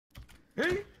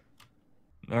Hey.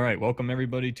 All right, welcome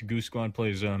everybody to Goose Squad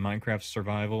plays Minecraft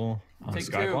Survival on Take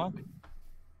two. Skyblock.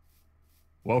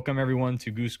 Welcome everyone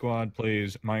to Goose Squad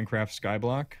plays Minecraft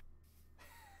Skyblock.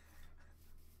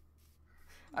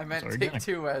 I meant Sorry, take again.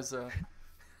 two as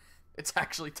it's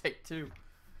actually take two.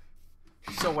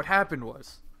 So what happened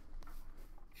was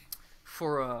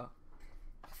for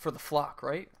the flock,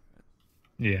 right?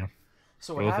 Yeah,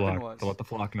 So what for the happened flock. was To let the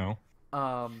flock know.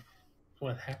 um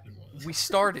What happened was we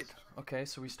started, okay?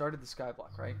 So we started the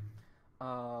skyblock, right?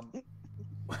 Um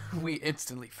we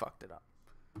instantly fucked it up.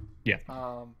 Yeah.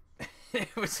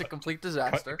 It was a complete Cut,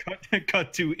 disaster.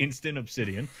 cut to instant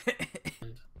obsidian.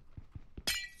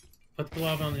 put the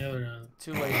lava on the other end.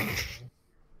 Too late.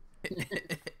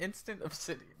 Instant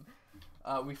obsidian.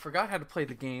 We forgot how to play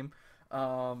the game,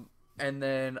 and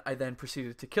then I then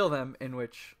proceeded to kill them, in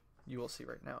which you will see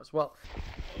right now as well.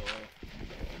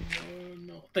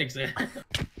 No. Thanks, Ed.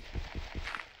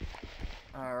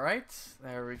 All right,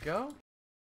 there we go.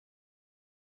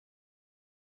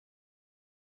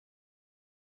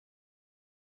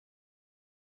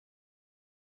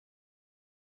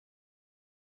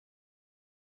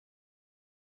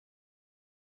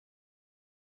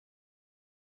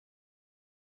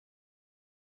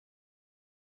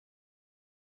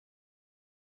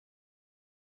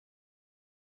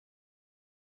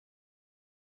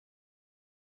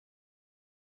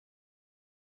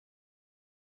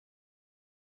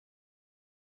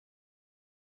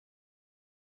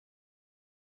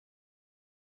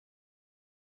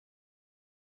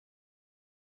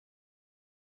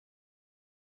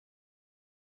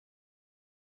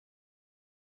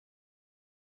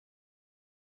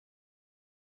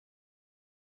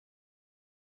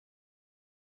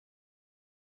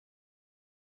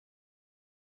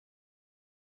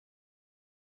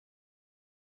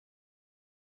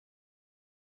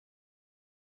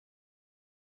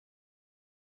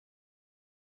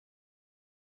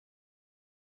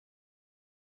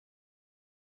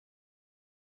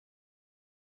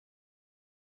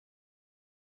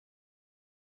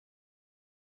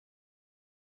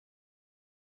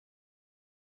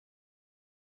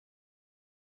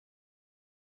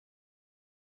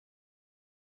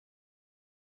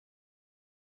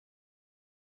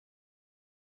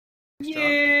 Nice job.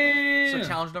 So Yeah.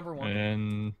 challenge number one.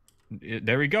 And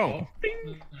there we go.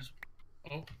 Oh.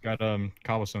 Oh. Got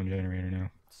cobblestone generator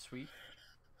now. Sweet.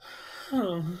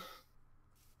 Oh.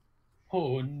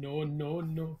 Oh no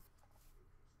no.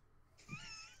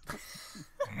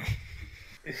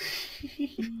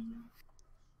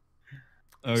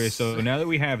 Okay, so now that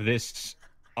we have this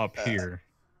up here,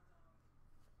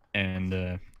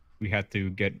 and we have to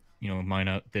get mine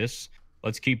out this.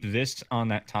 Let's keep this on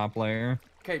that top layer.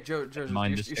 Okay, Joe,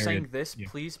 Mine you're this area. saying this. Yeah.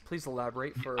 Please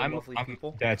elaborate for lovely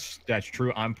people. That's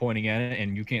true. I'm pointing at it,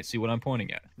 and you can't see what I'm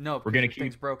pointing at. No, We're because gonna your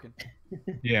thing's broken.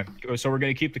 Yeah. So we're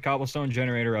gonna keep the cobblestone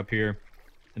generator up here,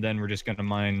 and then we're just gonna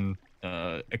mine,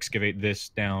 excavate this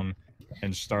down,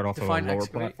 and start off Define of a lower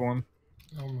excavate. platform.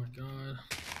 Oh my god.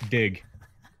 Dig.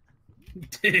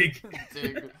 Dig.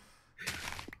 Dig.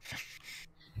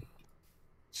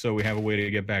 So we have a way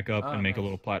to get back up and make a nice.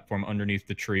 little platform underneath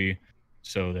the tree,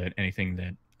 so that anything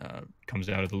that comes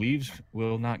out of the leaves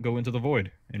will not go into the void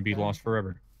and be lost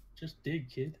forever. Just dig,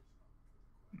 kid.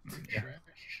 Yeah. Trash.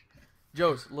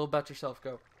 Joe's, a little about yourself.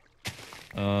 Go.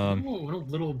 Whoa, a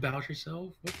little about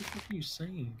yourself. What the fuck are you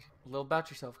saying? A little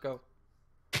about yourself. Go.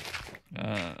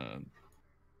 I'm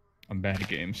bad at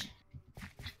games.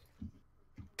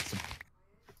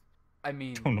 I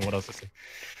mean, Don't know what else to say.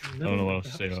 I don't know what else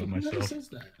to say about myself. Who says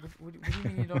that? what do you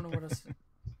mean you don't know what else?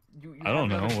 You I don't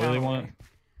know. What do they want?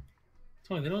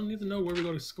 Tony, they don't need to know where we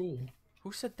go to school.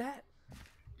 Who said that?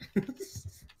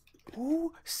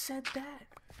 Who said that?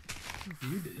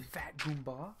 You did. Fat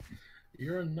Goomba.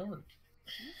 You're a narc.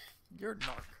 You're a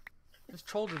narc. There's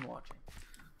children watching.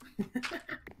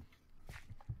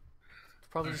 It's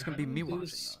probably just gonna be me watching.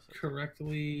 This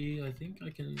correctly, I think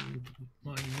I can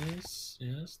mine this.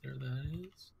 Yes, there that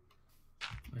is.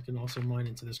 I can also mine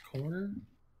into this corner.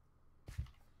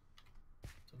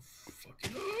 So fuck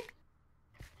it up.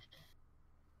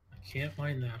 I can't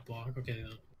mine that block. Okay,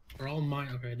 we're all mine.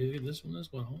 Okay, I do this one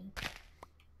as well.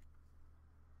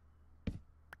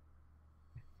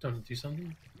 Don't do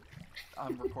something.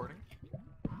 I'm recording.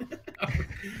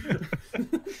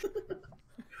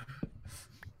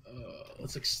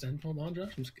 Let's extend. Hold on,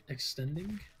 Josh. I'm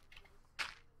extending.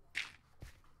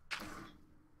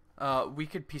 We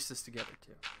could piece this together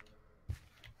too.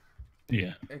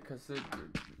 Yeah. Because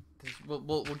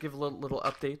we'll give little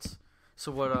updates.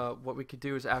 So what we could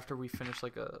do is after we finish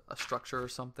like a structure or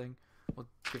something, we'll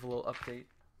give a little update.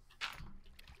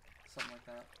 Something like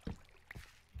that.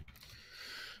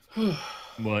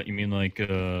 What, you mean like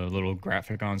a little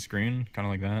graphic on screen? Kind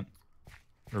of like that?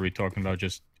 Or are we talking about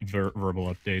just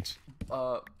verbal updates?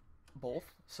 Both.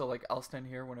 So like I'll stand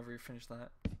here whenever you finish that.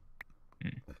 Hmm.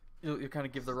 You'll kind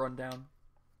of give the rundown.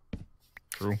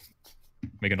 True.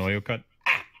 Make an audio cut?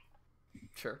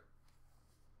 Sure.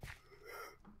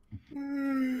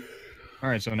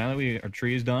 Alright, so now that our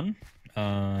tree is done,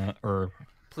 or...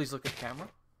 Please look at the camera.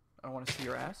 I don't want to see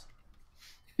your ass.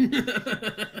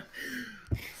 Get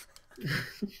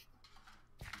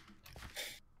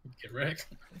wrecked.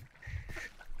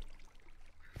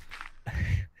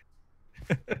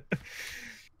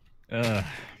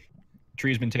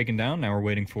 Tree's been taken down. Now we're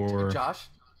waiting for... Josh?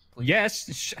 Please.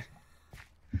 Yes!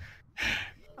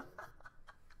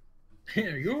 Hey,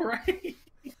 are you alright?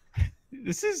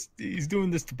 He's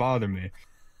doing this to bother me.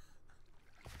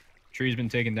 Tree's been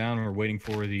taken down. We're waiting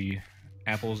for the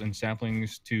apples and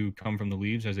saplings to come from the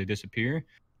leaves as they disappear.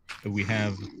 But we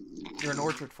have... You're an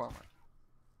orchard farmer.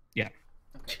 Yeah.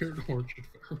 Okay. You're an orchard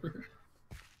farmer.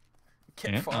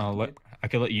 Kid farm, I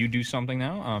can let you do something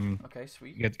now. Okay,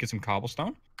 sweet. You have to get some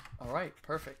cobblestone. All right,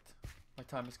 perfect. My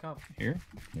time has come. Here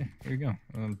you go.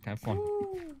 Have fun.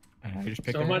 I just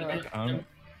picked So it am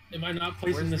up. I not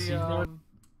placing Where's the seed node?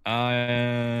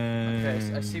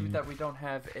 Okay, I see that we don't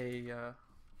have a.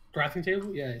 Crafting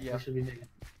table? Yeah, Yeah. it should be naked.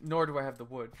 Nor do I have the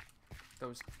wood that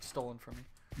was stolen from me.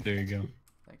 There you go.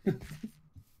 Thank you.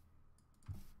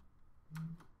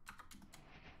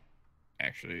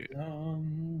 Actually,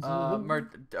 Mert,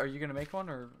 are you gonna make one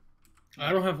or?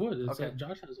 I don't have wood. It's Okay.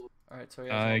 Josh has wood. All right, so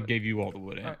I gave you all the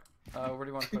wood. All right. Where do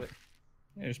you want to put it?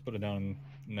 Yeah, just put it down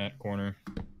in that corner.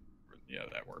 Yeah,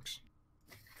 that works.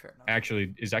 Fair enough.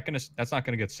 Actually, that's not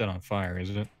gonna get set on fire, is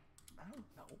it? I don't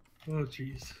know. Oh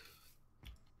jeez.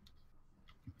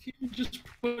 You just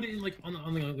put it in like on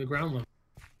the ground level.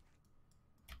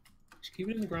 Just keep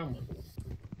it in the ground level.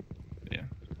 Yeah.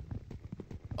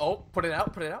 Oh, put it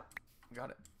out. Put it out.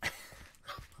 Got it.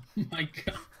 Oh my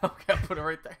god. Okay, I'll put it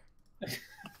right there.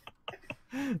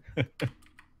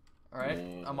 All right,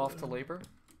 I'm off to labor.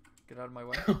 Get out of my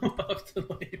way. Off to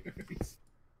labor.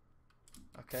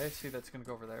 Okay, see that's gonna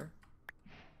go over there.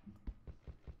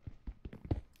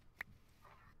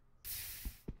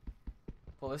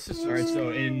 Well, this is All right,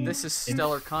 so this is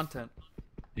stellar content.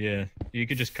 Yeah, you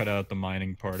could just cut out the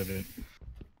mining part of it.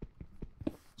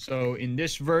 So in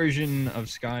this version of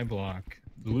Skyblock,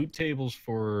 the loot tables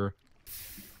for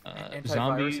Antivirus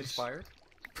zombies. expired.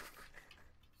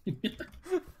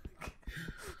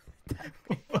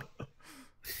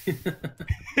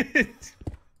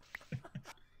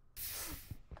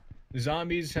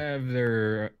 Zombies have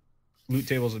their loot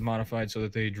tables modified so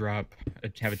that they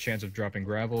have a chance of dropping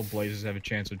gravel. Blazes have a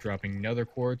chance of dropping nether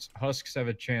quartz. Husks have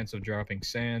a chance of dropping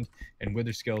sand, and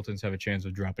wither skeletons have a chance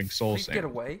of dropping soul Please sand. get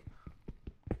away.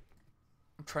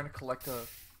 I'm trying to collect a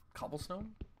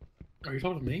cobblestone. Are you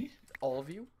talking to me? All of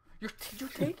you. You're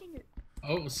taking it.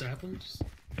 Oh, saplings.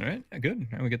 All right, good.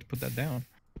 Now we get to put that down.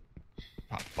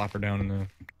 Plop her down in the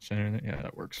center. Yeah,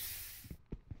 that works.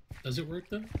 Does it work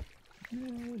though?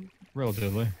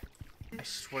 Relatively. I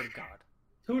swear to God.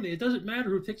 Tony, it doesn't matter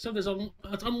who picks up. It's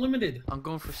unlimited. I'm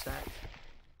going for stats.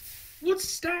 What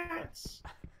stats?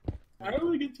 How do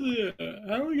we get to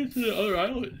the other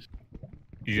island?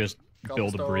 You just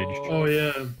build a bridge. Cobblestone. Oh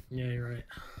yeah, you're right.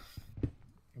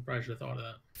 I probably should have thought of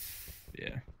that.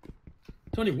 Yeah.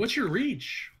 Tony, what's your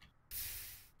reach?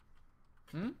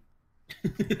 Hmm?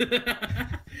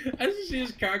 I just see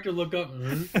his character look up.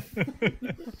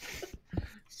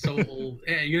 So old.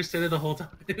 Yeah, you said it the whole time.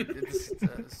 It's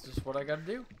just what I gotta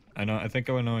do. I know. I think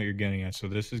I know what you're getting at. So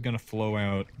this is gonna flow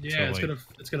out. Yeah, to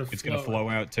it's gonna flow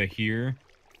out to here.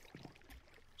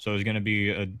 So there's gonna be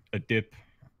a dip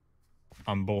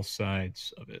on both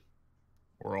sides of it,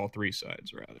 or all three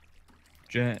sides rather.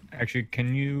 Actually,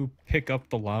 can you pick up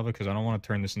the lava? Because I don't want to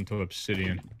turn this into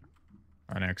obsidian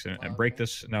on accident. And break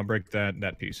this. Now break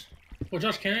that piece. Well,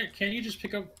 Josh, can you just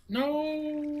pick up?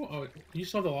 No. Oh, you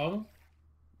saw the lava?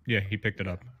 Yeah, he picked it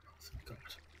up. God.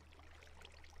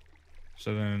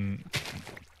 So then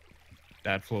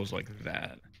that flows like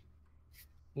that.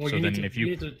 Well, So you then need to, if you-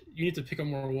 you need to pick up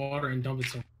more water and dump it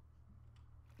somewhere.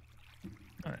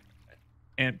 All right.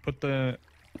 And put the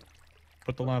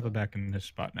lava back in this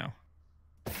spot now.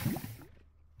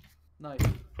 Nice.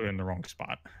 Put it in the wrong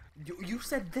spot. You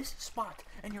said this spot,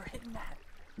 and you're hitting that.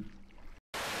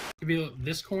 Could be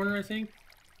this corner, I think,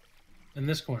 and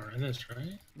this corner, and this,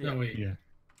 right? Yeah. No, wait. Yeah.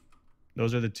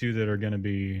 Those are the two that are gonna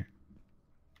be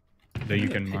that you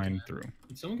can mine through.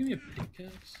 Can someone give me a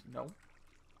pickaxe? No.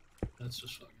 That's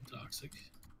just fucking toxic.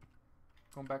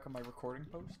 Going back on my recording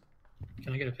post.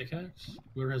 Can I get a pickaxe?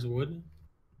 Whoever has wood?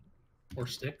 Or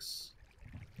sticks.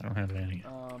 I don't have any.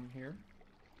 Here.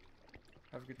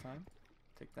 Have a good time.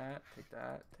 Take that. Take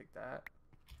that. Take that.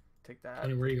 Take that.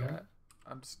 Honey, where are you take going? that.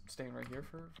 I'm just staying right here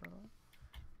for a while.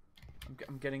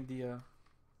 I'm getting the I'm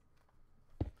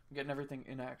getting everything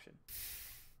in action.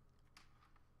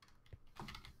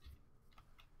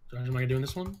 Josh, am I doing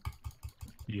this one?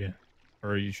 Yeah.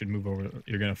 Or you should move over.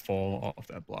 You're gonna fall off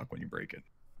that block when you break it.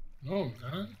 No,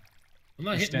 I'm not. I'm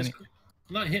not You're hitting standing- this.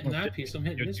 I'm not hitting No, that piece. I'm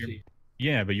hitting you're- this you're- piece.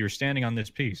 Yeah, but you're standing on this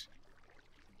piece.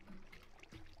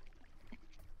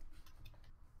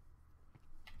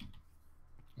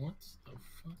 What the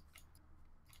fuck?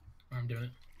 I'm doing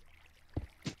it.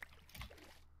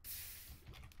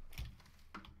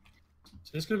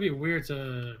 So it's gonna be weird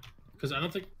to, because I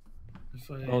don't think if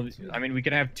I. Well, I mean, we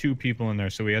could have 2 people in there,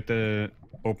 so we have to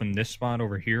open this spot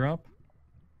over here up,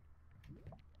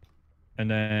 and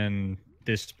then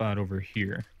this spot over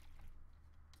here.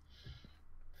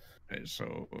 Okay,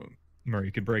 so Murray,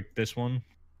 you could break this one.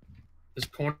 This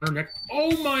corner next.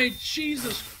 Oh my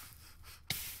Jesus!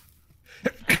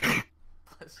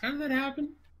 How did that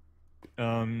happen?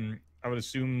 I would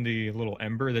assume the little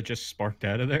ember that just sparked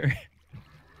out of there.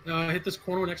 Hit this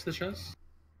corner next to the chest.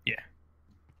 Yeah.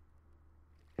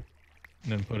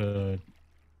 And then put a.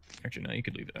 Actually, no, you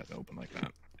could leave that open like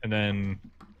that. And then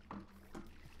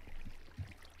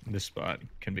this spot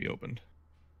can be opened.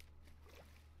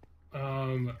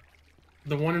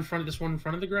 The one in front. This one in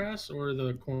front of the grass, or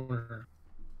the corner.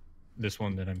 This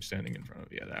one that I'm standing in front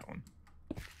of, yeah, that one.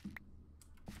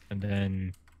 And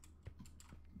then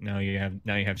now you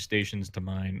have stations to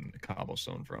mine the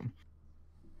cobblestone from.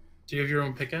 Do you have your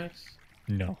own pickaxe?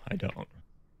 No, I don't.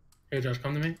 Hey Josh,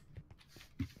 come to me.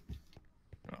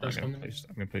 Oh, Just I'm come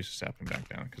gonna place the sapling back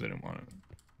down because I didn't want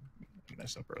to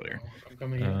mess up earlier. Oh, I'm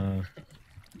coming here.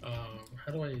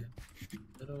 How do I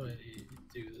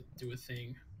do a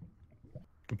thing?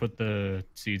 We put the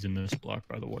seeds in this block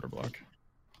by the water block.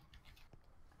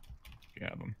 You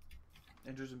have them.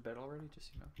 Andrew's in bed already, just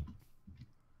so you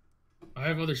know. I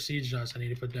have other seed shots I need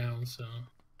to put down, so.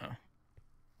 Oh.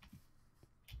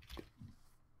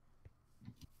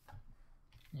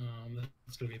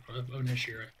 That's gonna be an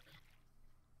issue,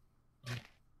 right?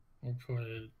 We'll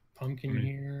put pumpkin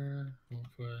here. We'll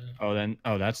put.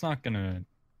 Oh, that's not gonna.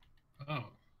 Oh.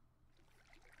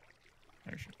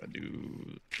 Actually, if I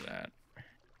do that,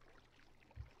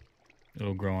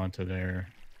 it'll grow onto there.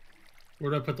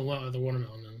 Where do I put the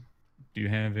watermelon then? Do you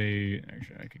have a?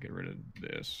 Actually, I could get rid of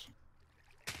this.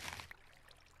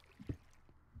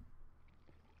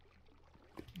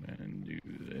 And do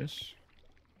this.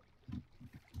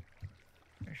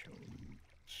 Actually,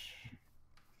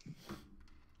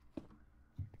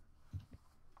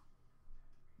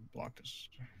 block this.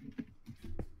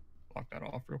 Block that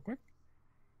off real quick.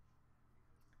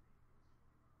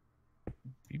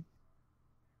 Beep.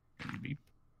 And beep.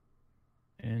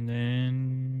 And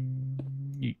then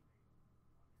yeet.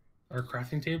 Our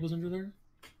crafting table's under there?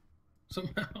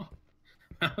 Somehow.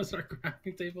 How is our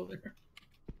crafting table there?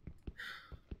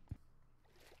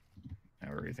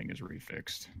 Now everything is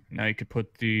refixed. Now you could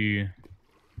put the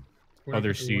Where do I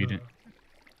other put the seed. watermelon?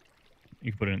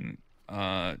 You can put it in.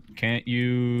 Can't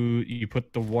you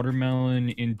put the watermelon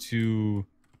into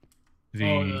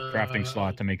the crafting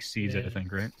slot to make seeds, yeah. I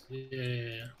think, right?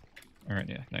 Yeah. All right,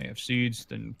 yeah. Now you have seeds,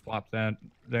 then plop that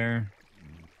there.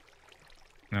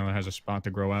 Now it has a spot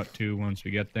to grow out to once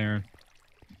we get there.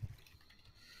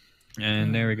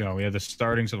 And there we go. We have the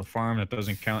startings of a farm that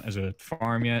doesn't count as a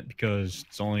farm yet because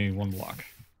it's only one block.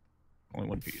 Only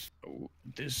one piece. So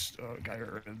this got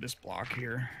rid of this block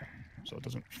here so it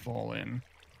doesn't fall in.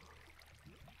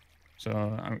 So,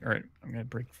 all right, I'm going to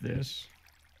break this.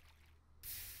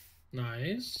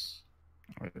 Nice.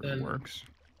 Whether Then- it works.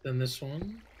 Then this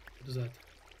one. What is that?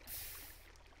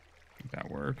 I think that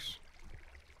works.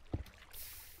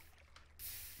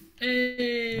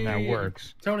 Hey! And that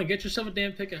works. Tony, get yourself a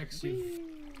damn pickaxe.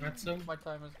 You got some? My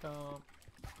time has come.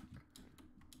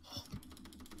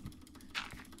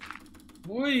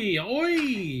 Oi!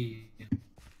 Oi!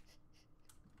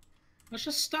 Let's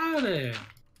just start it.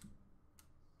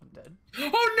 I'm dead. Oh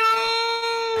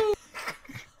no!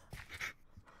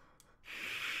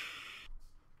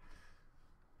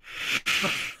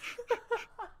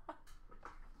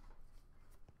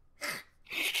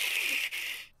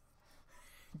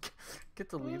 Get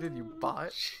deleted, you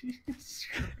bot. Jesus.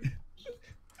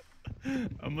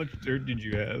 How much dirt did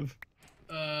you have?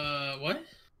 What?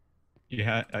 You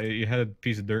had a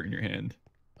piece of dirt in your hand.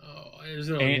 Oh,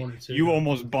 there's only one or And two. you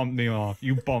almost bumped me off.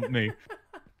 You bumped me.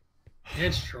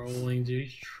 It's trolling, dude.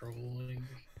 He's trolling.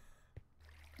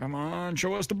 Come on,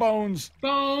 show us the bones.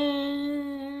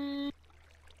 Boom!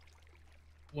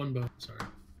 One bone. Sorry.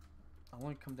 I'll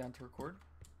only come down to record.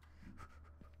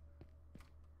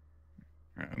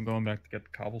 All right, I'm going back to get the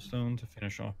cobblestone to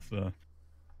finish off the.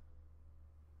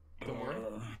 Don't worry.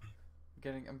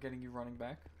 I'm getting you running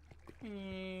back.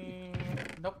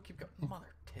 Nope, keep going. Mother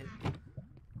tit.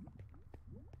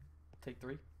 Take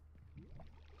 3.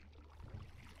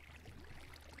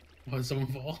 Did someone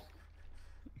fall?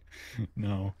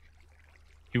 No.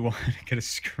 He wanted to get a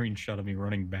screenshot of me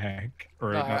running back.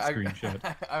 Or not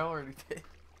screenshot. I already did.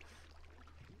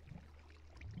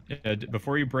 Yeah,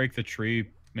 before you break the tree,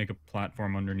 make a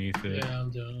platform underneath it. Yeah,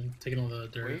 I'm doing. I'm taking all the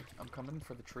dirt. Wait, I'm coming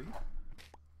for the tree.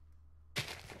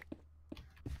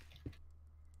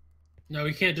 No,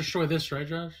 we can't destroy this, right,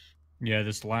 Josh? Yeah,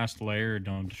 this last layer,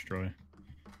 don't destroy.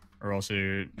 Or else,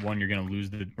 we're gonna lose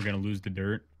the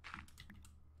dirt.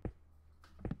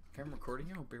 Okay, I'm recording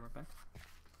you. I'll be right back.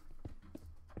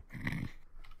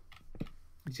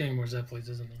 He's getting more Zeppelins,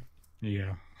 isn't he?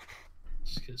 Yeah.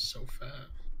 This kid's so fat.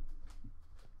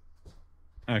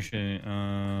 Actually,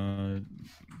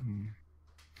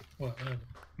 What?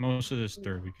 most of this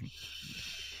dirt we can.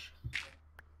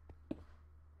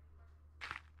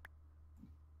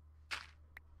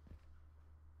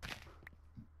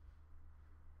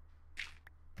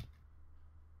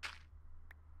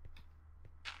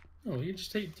 Oh, you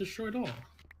just destroy it all.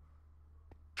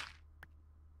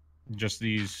 Just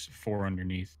these 4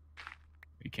 underneath.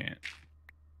 We can't.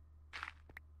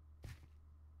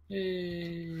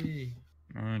 Yay!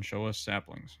 And show us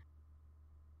saplings.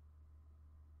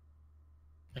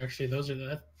 Actually, those are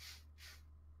that.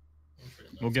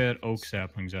 We'll get oak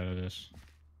saplings out of this.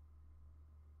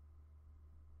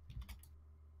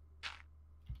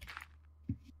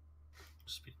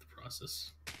 Speed the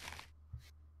process.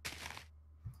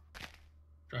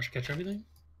 Josh, catch everything?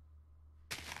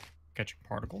 Catching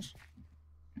particles.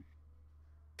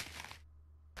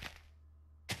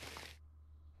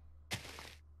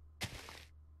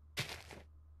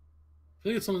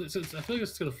 I feel like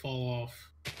it's gonna fall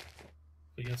off.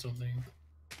 We got something.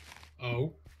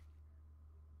 Oh.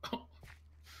 Oh.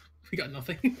 We got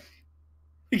nothing.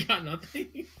 We got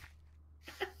nothing.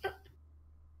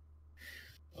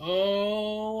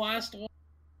 Oh, last one.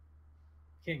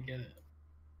 Can't get it.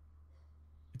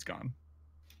 It's gone.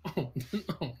 Oh,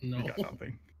 oh no. We got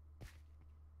nothing.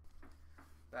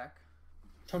 Back.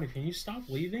 Tony, can you stop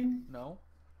leaving? No.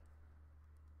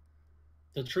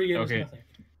 The tree gave us Okay. nothing.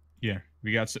 Yeah,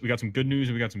 we got some good news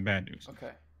and we got some bad news.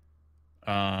 Okay.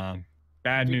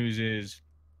 Bad news is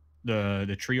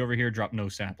the tree over here dropped no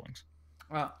saplings.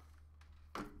 Wow.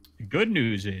 The good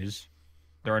news is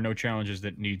there are no challenges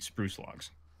that need spruce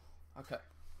logs Okay.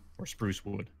 or spruce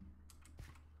wood.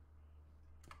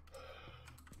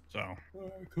 So.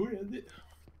 Can we end it?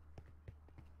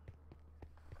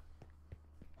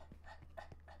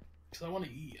 Because I want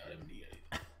to eat. I haven't eaten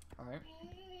anything. All right.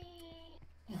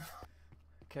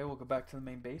 Okay, we'll go back to the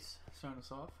main base. Start us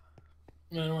off.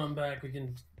 And then when I'm back, we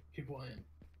can keep playing.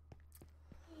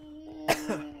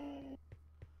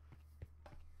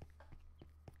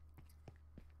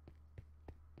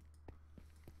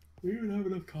 We even have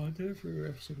enough content for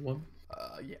episode 1.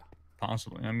 Yeah.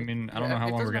 Possibly. I mean, I don't know how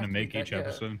long we're going to make each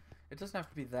episode. It doesn't have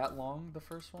to be that long, the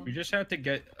first one. We just have to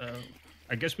get...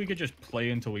 I guess we could just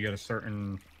play until we get a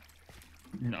certain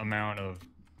amount of,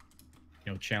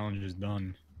 challenges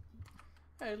done.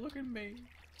 Hey, look at me.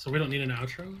 So we don't need an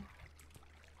outro?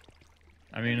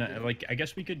 I mean, I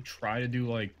guess we could try to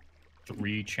do,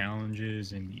 3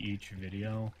 challenges in each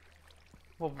video.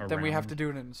 Well, then we have to do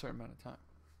it in a certain amount of time.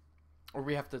 Or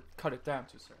we have to cut it down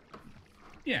to a certain amount.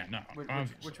 Yeah, no.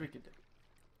 Which we could do.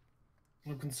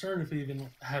 I'm concerned if we even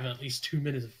have at least 2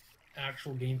 minutes of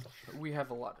actual gameplay. We have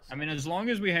a lot of stuff. I mean, as long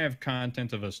as we have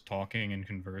content of us talking and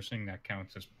conversing, that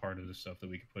counts as part of the stuff that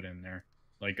we could put in there.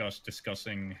 Like us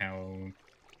discussing how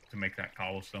to make that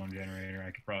cobblestone generator.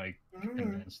 I could probably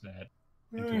condense that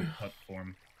into a cut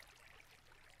form.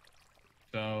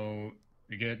 So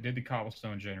we did the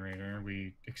cobblestone generator.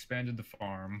 We expanded the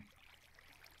farm,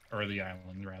 or the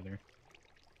island rather.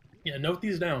 Yeah, note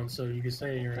these down so you can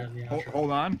say you're in the outro.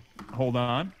 Hold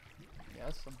on.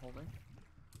 Yes, I'm holding.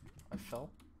 I fell.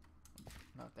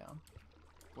 Not down.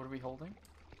 What are we holding?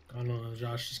 I don't know.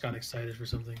 Josh just got excited for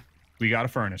something. We got a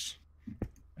furnace.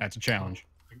 That's a challenge.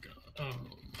 Oh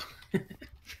my God.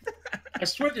 I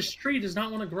swear this tree does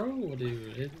not want to grow,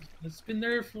 dude. It's been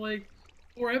there for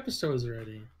 4 episodes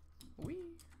already. Wee.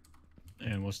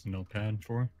 And what's the notepad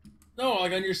for? No,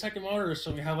 on your second monitor,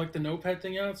 so we have the notepad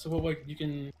thing out. So what you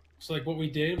can, what we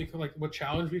did, we could what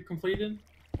challenge we completed,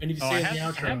 and you can say in the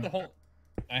outro.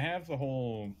 I have the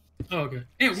whole. Oh, okay.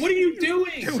 Hey, what are you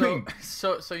doing?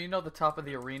 So you know the top of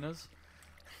the arenas?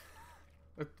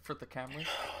 For the cameras.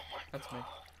 That's me.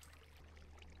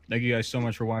 Thank you guys so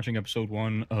much for watching episode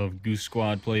 1 of Goose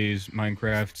Squad Plays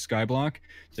Minecraft Skyblock.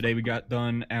 Today we got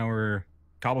done our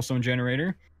cobblestone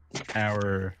generator,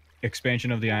 our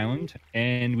expansion of the island,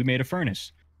 and we made a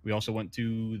furnace. We also went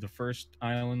to the first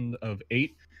island of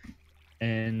 8,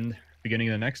 and beginning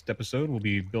of the next episode, we'll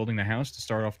be building the house to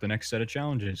start off the next set of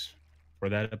challenges for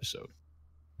that episode.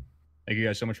 Thank you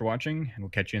guys so much for watching, and we'll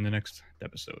catch you in the next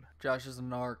episode. Josh is a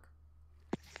narc.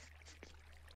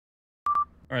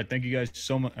 All right, thank you guys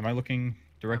so much. Am I looking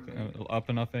directly up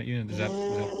enough at you? Is that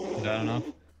enough?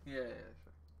 Yeah, sure.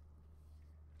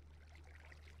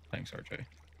 Thanks, RJ.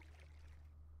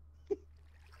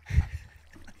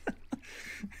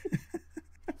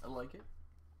 I like it.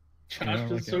 Josh Yeah, I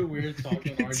is like so it. weird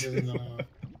talking RJ in the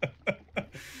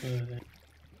thing.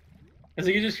 Cause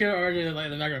you can just hear RJ like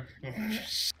in the background.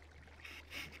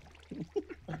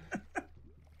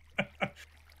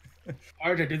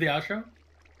 RJ, do the outro.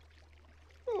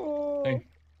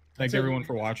 Thanks everyone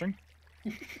for watching.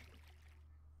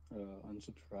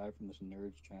 Unsubscribe from this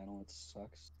nerd's channel. It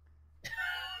sucks.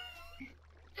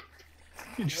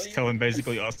 You're just telling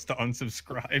basically us to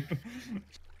unsubscribe.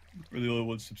 We're the only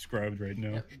ones subscribed right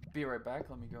now. Yeah, be right back.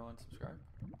 Let me go and subscribe.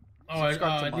 Oh,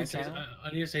 Subscribe to I my need to say, channel.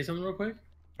 I need to say something real quick.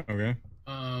 Okay.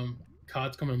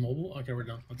 COD's coming mobile. Okay, we're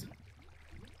done. That's it.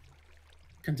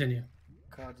 Continue.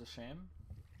 COD's a sham.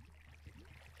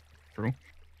 True.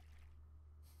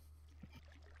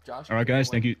 Josh. All right, guys.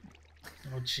 Thank you.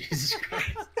 Oh Jesus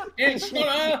Christ! Hey, slow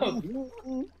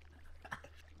down.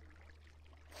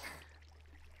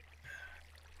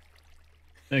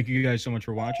 Thank you guys so much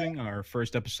for watching our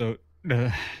first episode.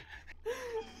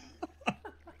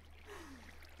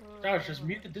 Josh, just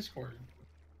mute the Discord.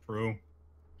 True.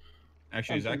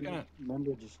 Actually, is that gonna?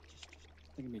 Remember, just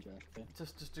think of me, Josh. Okay.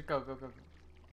 Just go.